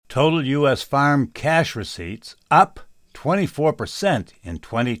Total U.S. farm cash receipts up 24% in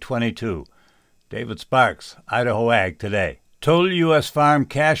 2022. David Sparks, Idaho Ag Today. Total U.S. farm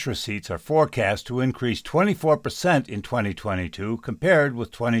cash receipts are forecast to increase 24% in 2022 compared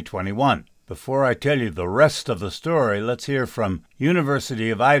with 2021. Before I tell you the rest of the story, let's hear from University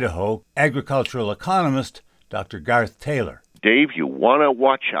of Idaho agricultural economist Dr. Garth Taylor. Dave, you want to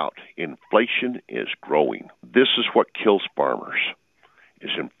watch out. Inflation is growing. This is what kills farmers, is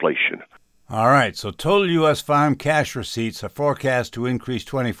inflation. All right, so total U.S. farm cash receipts are forecast to increase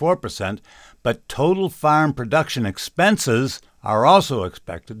 24%, but total farm production expenses are also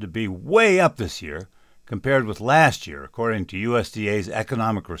expected to be way up this year compared with last year, according to USDA's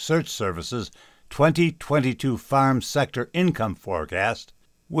Economic Research Service's 2022 Farm Sector Income Forecast,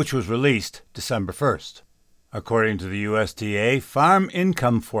 which was released December 1st. According to the USDA Farm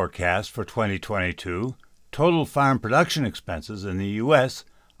Income Forecast for 2022, total farm production expenses in the U.S.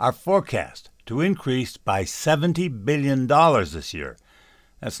 are forecast to increase by $70 billion this year.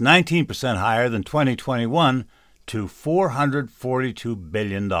 That's 19% higher than 2021 to $442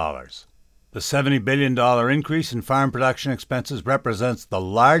 billion. The $70 billion increase in farm production expenses represents the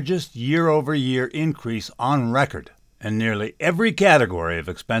largest year-over-year increase on record, and nearly every category of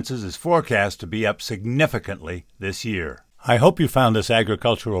expenses is forecast to be up significantly this year. I hope you found this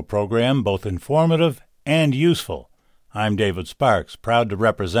agricultural program both informative and useful. I'm David Sparks, proud to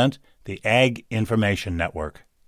represent the Ag Information Network.